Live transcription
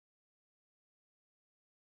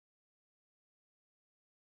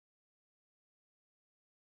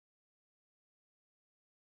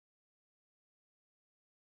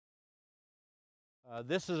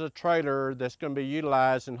This is a trailer that's going to be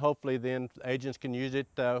utilized, and hopefully then agents can use it,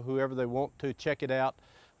 whoever they want to check it out.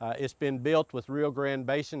 It's been built with Rio Grande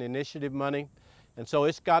Basin Initiative money, and so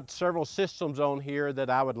it's got several systems on here that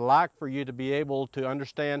I would like for you to be able to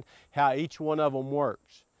understand how each one of them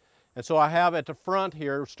works. And so I have at the front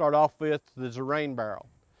here, start off with the rain barrel.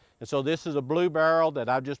 And so this is a blue barrel that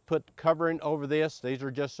I've just put covering over this. These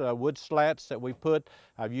are just wood slats that we put.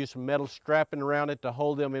 I've used some metal strapping around it to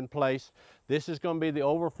hold them in place. This is going to be the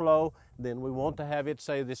overflow. Then we want to have it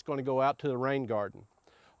say this is going to go out to the rain garden.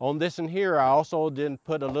 On this in here, I also then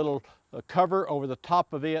put a little cover over the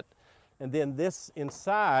top of it. And then this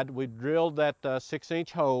inside, we drilled that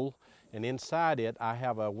 6-inch hole, and inside it I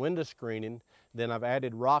have a window screening. Then I've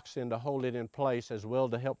added rocks in to hold it in place as well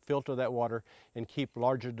to help filter that water and keep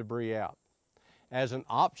larger debris out. As an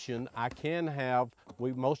option, I can have,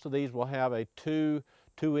 most of these will have a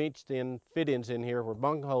 2-inch thin fittings in here, or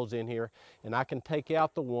bung holes in here, and I can take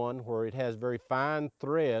out the one where it has very fine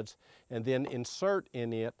threads and then insert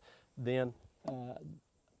in it then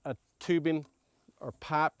a tubing or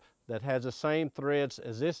pipe that has the same threads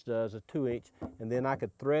as this does, a 2-inch, and then I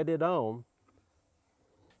could thread it on.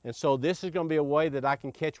 And so this is going to be a way that I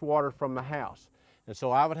can catch water from the house. And so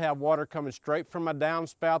I would have water coming straight from my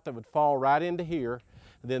downspout that would fall right into here.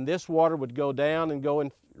 And then this water would go down and go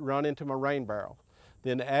and run into my rain barrel.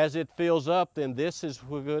 Then as it fills up, then this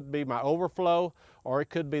could be my overflow, or it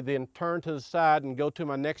could be then turned to the side and go to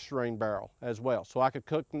my next rain barrel as well. So I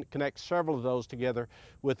could connect several of those together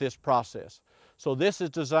with this process. So this is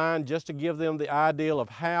designed just to give them the idea of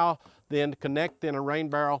how then to connect in a rain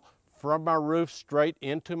barrel from my roof straight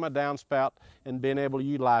into my downspout and being able to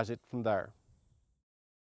utilize it from there.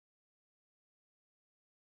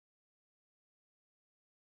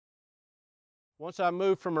 Once I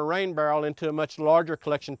move from a rain barrel into a much larger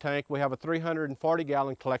collection tank, we have a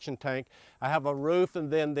 340-gallon collection tank. I have a roof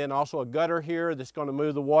and then also a gutter here that's going to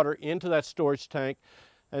move the water into that storage tank.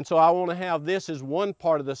 And so I want to have this as one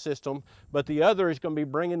part of the system, but the other is going to be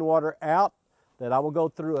bringing water out that I will go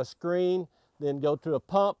through a screen, then go to a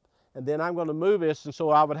pump, and then I'm going to move this, and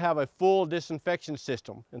so I would have a full disinfection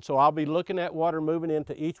system. And so I'll be looking at water moving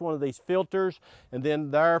into each one of these filters, and then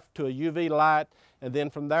there to a UV light, and then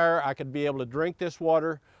from there I could be able to drink this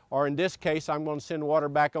water, or in this case I'm going to send water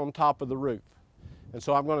back on top of the roof. And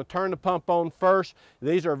so I'm going to turn the pump on first.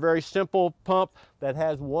 These are a very simple pump that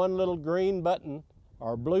has one little green button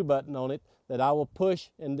or blue button on it that I will push,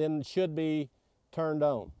 and then it should be turned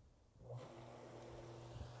on.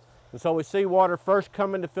 And so we see water first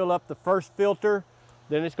coming to fill up the first filter,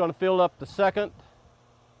 then it's going to fill up the second,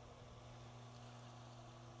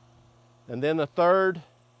 and then the third,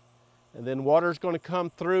 and then water is going to come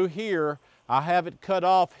through here. I have it cut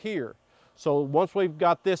off here. So once we've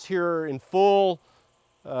got this here in full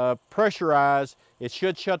pressurized, it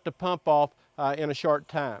should shut the pump off in a short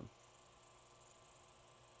time.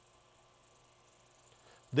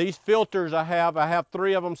 These filters I have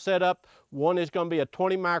 3 of them set up. One is going to be a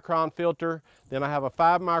 20 micron filter, then I have a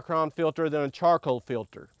 5 micron filter, then a charcoal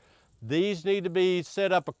filter. These need to be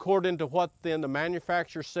set up according to what then the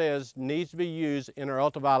manufacturer says needs to be used in our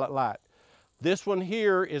ultraviolet light. This one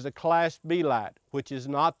here is a Class B light, which is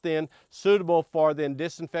not then suitable for then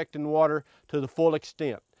disinfecting water to the full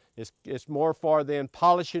extent. It's more for then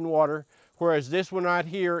polishing water, whereas this one right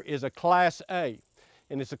here is a Class A.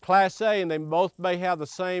 And it's a Class A, and they both may have the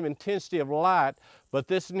same intensity of light, but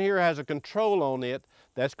this in here has a control on it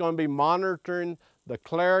that's going to be monitoring the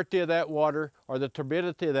clarity of that water or the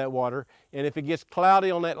turbidity of that water. And if it gets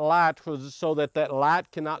cloudy on that light so that that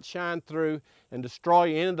light cannot shine through and destroy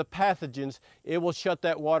any of the pathogens, it will shut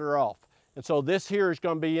that water off. And so this here is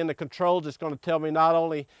going to be in the controls. It's going to tell me not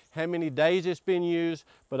only how many days it's been used,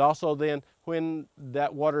 but also then when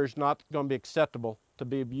that water is not going to be acceptable to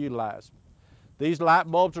be utilized. These light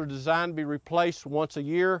bulbs are designed to be replaced once a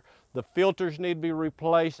year. The filters need to be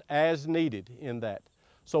replaced as needed in that.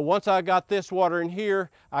 So once I got this water in here,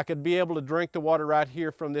 I could be able to drink the water right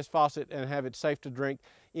here from this faucet and have it safe to drink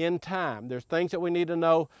in time. There's things that we need to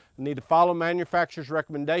know. We need to follow manufacturer's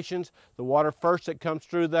recommendations. The water first that comes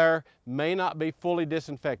through there may not be fully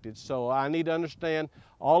disinfected. So I need to understand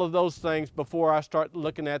all of those things before I start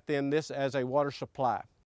looking at then this as a water supply.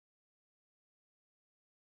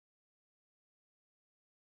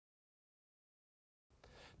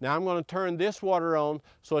 Now I'm going to turn this water on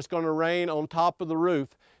so it's going to rain on top of the roof,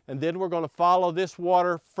 and then we're going to follow this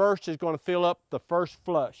water. First is going to fill up the first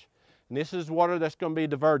flush, and this is water that's going to be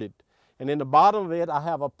diverted. And in the bottom of it I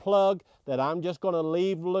have a plug that I'm just going to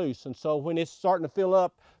leave loose, and so when it's starting to fill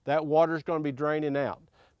up, that water is going to be draining out.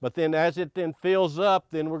 But then as it then fills up,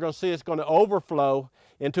 then we're going to see it's going to overflow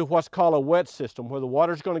into what's called a wet system, where the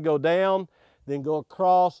water's going to go down, then go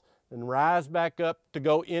across, and rise back up to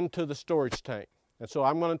go into the storage tank. And so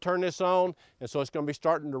I'm going to turn this on, and so it's going to be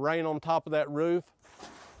starting to rain on top of that roof.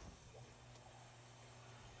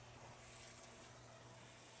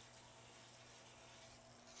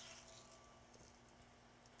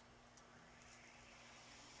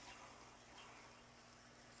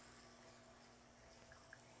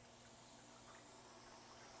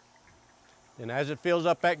 And as it fills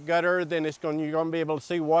up that gutter, then you're going to be able to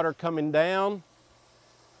see water coming down.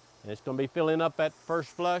 And it's going to be filling up that first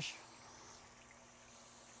flush.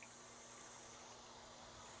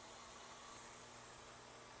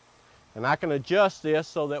 And I can adjust this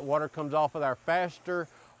so that water comes off of there faster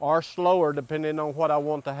or slower depending on what I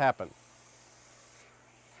want to happen.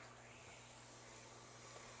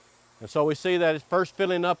 And so we see that it's first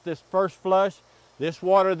filling up this first flush. This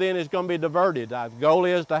water then is going to be diverted. The goal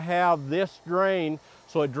is to have this drain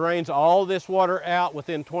so it drains all this water out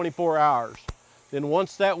within 24 hours. Then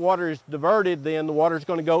once that water is diverted, then the water is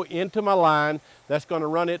going to go into my line. That's going to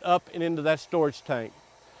run it up and into that storage tank.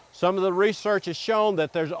 Some of the research has shown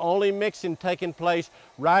that there's only mixing taking place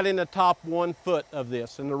right in the top 1 foot of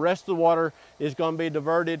this, and the rest of the water is going to be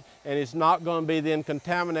diverted, and it's not going to be then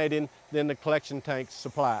contaminating then the collection tank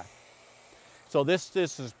supply. So this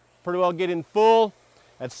is pretty well getting full.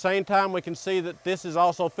 At the same time, we can see that this is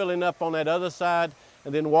also filling up on that other side,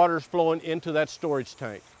 and then water is flowing into that storage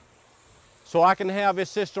tank. So I can have this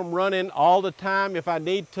system running all the time if I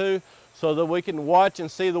need to, so that we can watch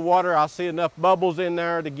and see the water. I'll see enough bubbles in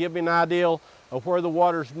there to give me an idea of where the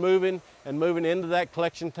water's moving and moving into that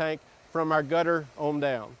collection tank from our gutter on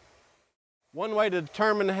down. One way to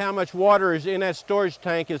determine how much water is in that storage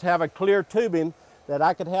tank is have a clear tubing that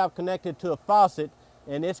I could have connected to a faucet,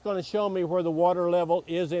 and it's going to show me where the water level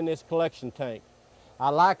is in this collection tank. I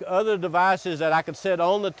like other devices that I could set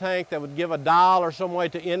on the tank that would give a dial or some way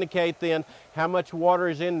to indicate then how much water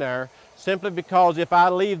is in there, simply because if I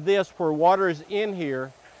leave this where water is in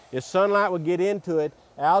here, if sunlight would get into it,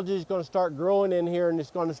 algae is going to start growing in here and it's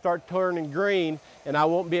going to start turning green, and I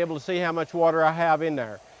won't be able to see how much water I have in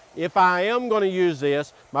there. If I am going to use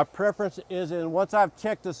this, my preference is once I've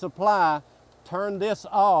checked the supply, turn this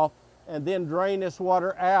off and then drain this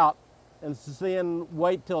water out, and then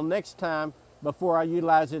wait till next time before I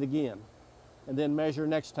utilize it again, and then measure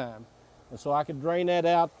next time. And so I could drain that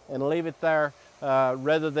out and leave it there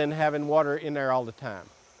rather than having water in there all the time.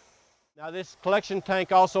 Now this collection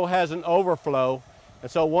tank also has an overflow,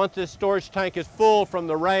 and so once this storage tank is full from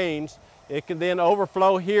the rains, it can then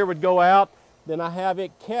overflow here, would go out. Then I have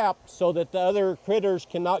it capped so that the other critters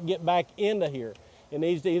cannot get back into here. It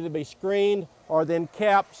needs to either be screened or then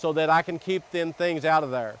capped so that I can keep then things out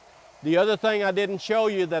of there. The other thing I didn't show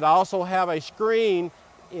you, that I also have a screen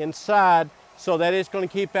inside so that it's going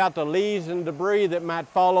to keep out the leaves and debris that might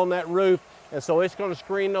fall on that roof, and so it's going to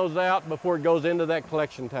screen those out before it goes into that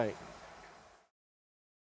collection tank.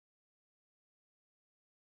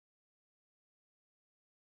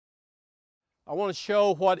 I want to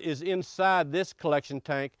show what is inside this collection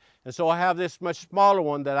tank, and so I have this much smaller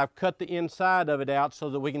one that I've cut the inside of it out so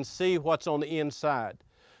that we can see what's on the inside.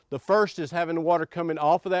 The first is having the water coming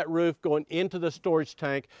off of that roof going into the storage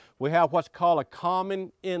tank. We have what's called a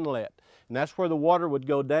common inlet, and that's where the water would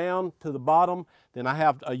go down to the bottom. Then I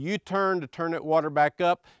have a U-turn to turn that water back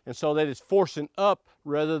up, and so that it's forcing up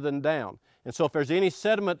rather than down. And so if there's any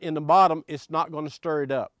sediment in the bottom, it's not going to stir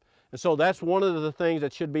it up. And so that's one of the things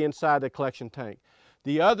that should be inside the collection tank.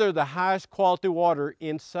 The other, the highest quality water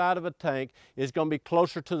inside of a tank, is going to be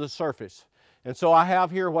closer to the surface. And so I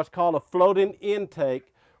have here what's called a floating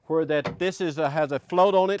intake, where this has a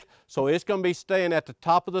float on it, so it's going to be staying at the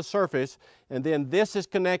top of the surface, and then this is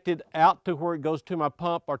connected out to where it goes to my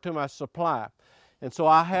pump or to my supply. And so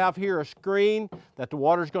I have here a screen that the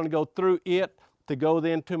water is going to go through it to go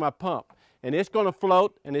then to my pump. And it's going to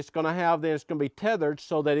float, and it's going to be tethered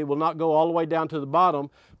so that it will not go all the way down to the bottom,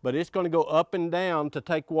 but it's going to go up and down to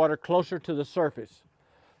take water closer to the surface.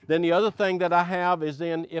 Then the other thing that I have is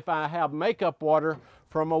then if I have makeup water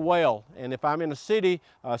from a well, and if I'm in a city,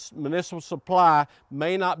 municipal supply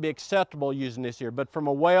may not be acceptable using this here, but from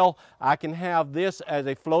a well, I can have this as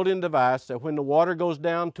a floating device that when the water goes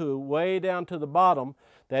down to way down to the bottom,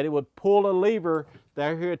 that it would pull a lever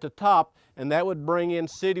there here at the top, and that would bring in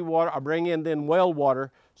city water, or bring in then well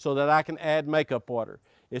water, so that I can add makeup water.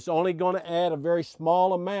 It's only going to add a very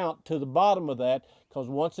small amount to the bottom of that, because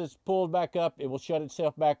once it's pulled back up, it will shut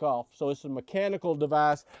itself back off. So it's a mechanical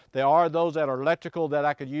device. There are those that are electrical that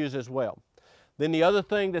I could use as well. Then the other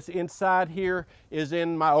thing that's inside here is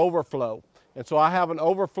in my overflow. And so I have an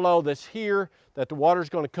overflow that's here that the water's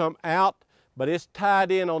going to come out, but it's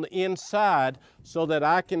tied in on the inside so that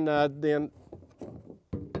I can then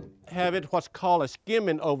have it what's called a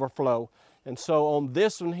skimming overflow. And so on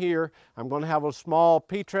this one here, I'm going to have a small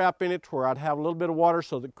P-trap in it where I'd have a little bit of water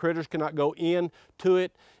so the critters cannot go in to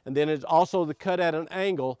it. And then it's also the cut at an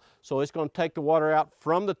angle, so it's going to take the water out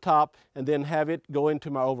from the top and then have it go into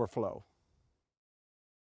my overflow.